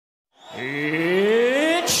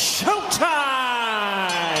It's showtime!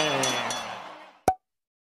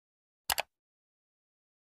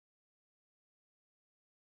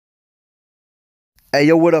 Hey,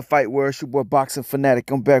 yo, what up, Fight World? It's your boy Boxing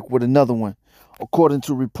Fanatic. I'm back with another one. According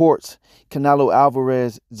to reports, Canelo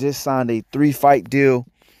Alvarez just signed a 3-fight deal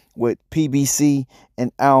with PBC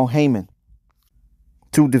and Haymon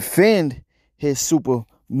to defend his super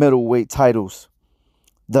middleweight titles.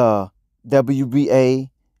 The WBA,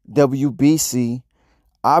 WBC,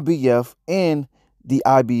 IBF, and the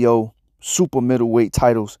IBO super middleweight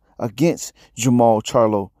titles against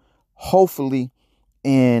Charlo. Hopefully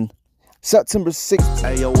in September 6th.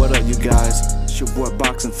 Hey, yo, what up, you guys? It's your boy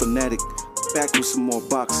Boxing Fanatic, back with some more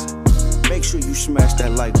boxing. Make sure you smash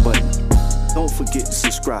that like button. Don't forget to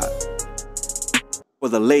subscribe for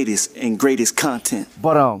the latest and greatest content.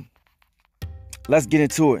 But let's get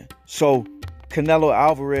into it. So, Canelo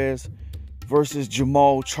Alvarez versus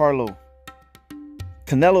Charlo.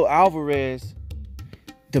 Canelo Alvarez,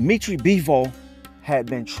 Dimitri Bivol had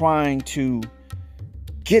been trying to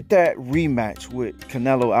get that rematch with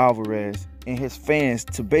Canelo Alvarez and his fans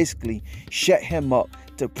to basically shut him up,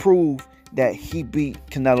 to prove that he beat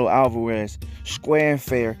Canelo Alvarez square and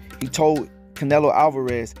fair. He told Canelo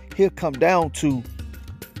Alvarez he'll come down to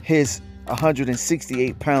his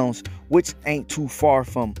 168 pounds, which ain't too far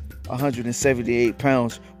from 178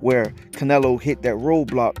 pounds where Canelo hit that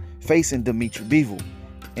roadblock facing Dimitri Bivol,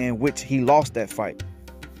 in which he lost that fight.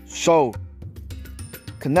 So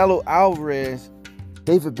Canelo Alvarez,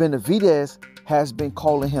 David Benavidez has been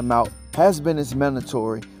calling him out, has been his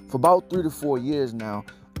mandatory for about 3 to 4 years now.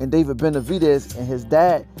 And David Benavidez and his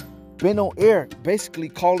dad been on air basically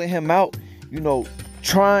calling him out,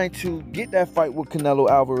 trying to get that fight with Canelo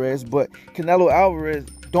Alvarez. But Canelo Alvarez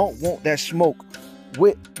don't want that smoke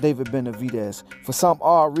with David Benavidez. For some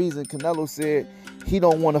odd reason, Canelo said he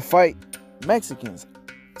don't want to fight Mexicans.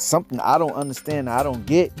 Something I don't understand, I don't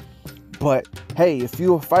get. But hey, if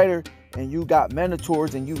you're a fighter and you got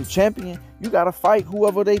mentors and you the champion, you got to fight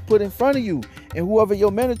whoever they put in front of you. And whoever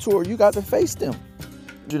your mentor, you got to face them.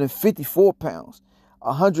 154 pounds,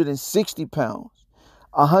 160 pounds,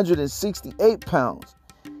 168 pounds.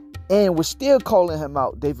 And we're still calling him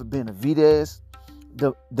out. David Benavidez,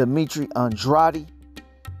 Dimitri Andrade,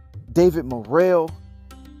 David Morrell,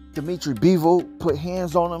 Dimitri Bivol put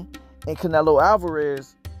hands on him. And Canelo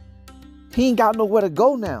Alvarez, he ain't got nowhere to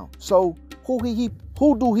go now. So who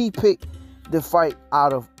do he pick to fight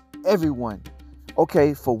out of everyone?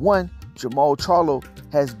 Okay, for one, Charlo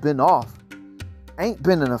has been off. Ain't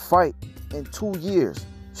been in a fight in 2 years.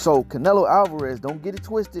 So Canelo Alvarez, don't get it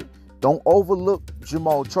twisted. Don't overlook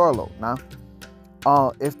Charlo. Now,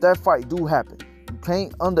 if that fight do happen, you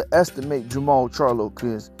can't underestimate Charlo,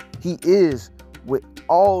 because he is with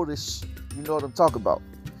all this, you know what I'm talking about.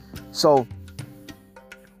 So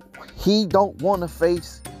he don't want to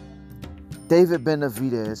face David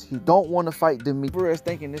Benavidez. He don't want to fight Dimitri Alvarez,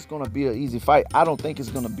 thinking it's going to be an easy fight. I don't think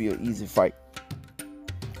it's going to be an easy fight.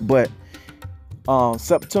 But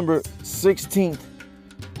September 16th,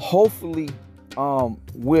 hopefully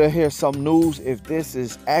we'll hear some news. If this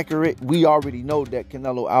is accurate, we already know that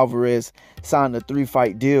Canelo Alvarez signed a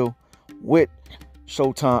 3-fight deal with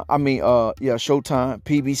Showtime,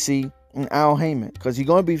 PBC, and Haymon, because he's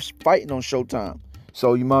going to be fighting on Showtime.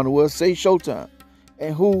 So you might as well say Showtime.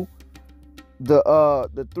 And who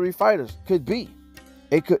the 3 fighters could be.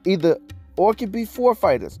 It could be 4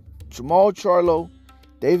 fighters. Charlo,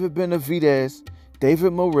 David Benavidez,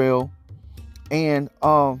 David Morrell, and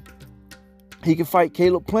he can fight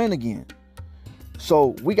Caleb Plant again.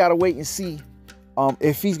 So we gotta wait and see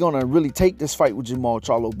if he's gonna really take this fight with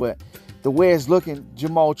Charlo. But the way it's looking,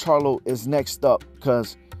 Charlo is next up,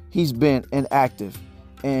 because he's been inactive.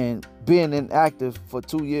 And being inactive for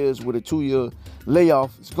 2 years with a 2-year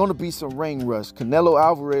layoff, it's going to be some ring rust. Canelo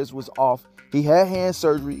Alvarez was off. He had hand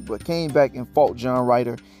surgery, but came back and fought John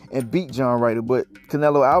Ryder and beat John Ryder. But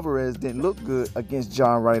Canelo Alvarez didn't look good against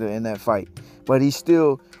John Ryder in that fight. But he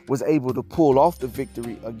still was able to pull off the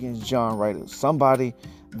victory against John Ryder. Somebody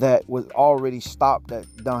that was already stopped, that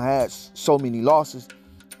done had so many losses.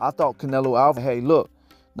 I thought Canelo Alvarez, hey, look,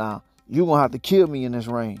 now you're going to have to kill me in this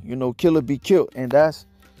ring. Kill or be killed. And that's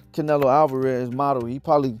Canelo Alvarez's motto. He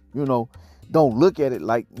probably, don't look at it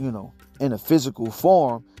like, in a physical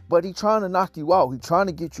form, but he trying to knock you out. He trying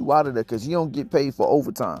to get you out of there, because he don't get paid for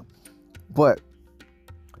overtime. But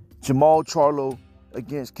Charlo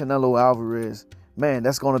against Canelo Alvarez, man,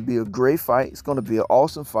 that's going to be a great fight. It's going to be an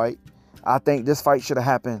awesome fight. I think this fight should have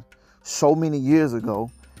happened so many years ago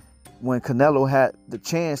when Canelo had the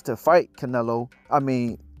chance to fight Charlo,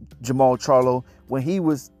 when he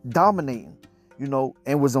was dominating. you know,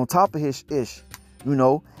 and was on top of his ish, you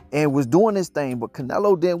know, and was doing his thing. But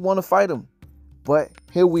Canelo didn't want to fight him. But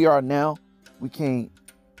here we are now. We can't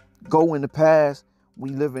go in the past. We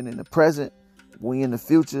living in the present. We in the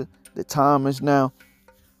future. The time is now.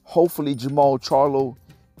 Hopefully Jermall Charlo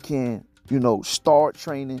can, you know, start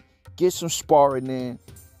training, get some sparring in,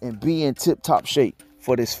 and be in tip-top shape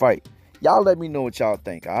for this fight. Y'all let me know what y'all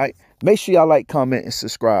think, all right? Make sure y'all like, comment, and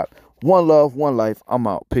subscribe. One love, one life. I'm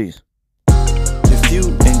out. Peace. If you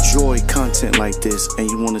enjoy content like this and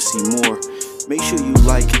you want to see more, make sure you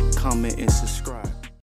like, comment, and subscribe.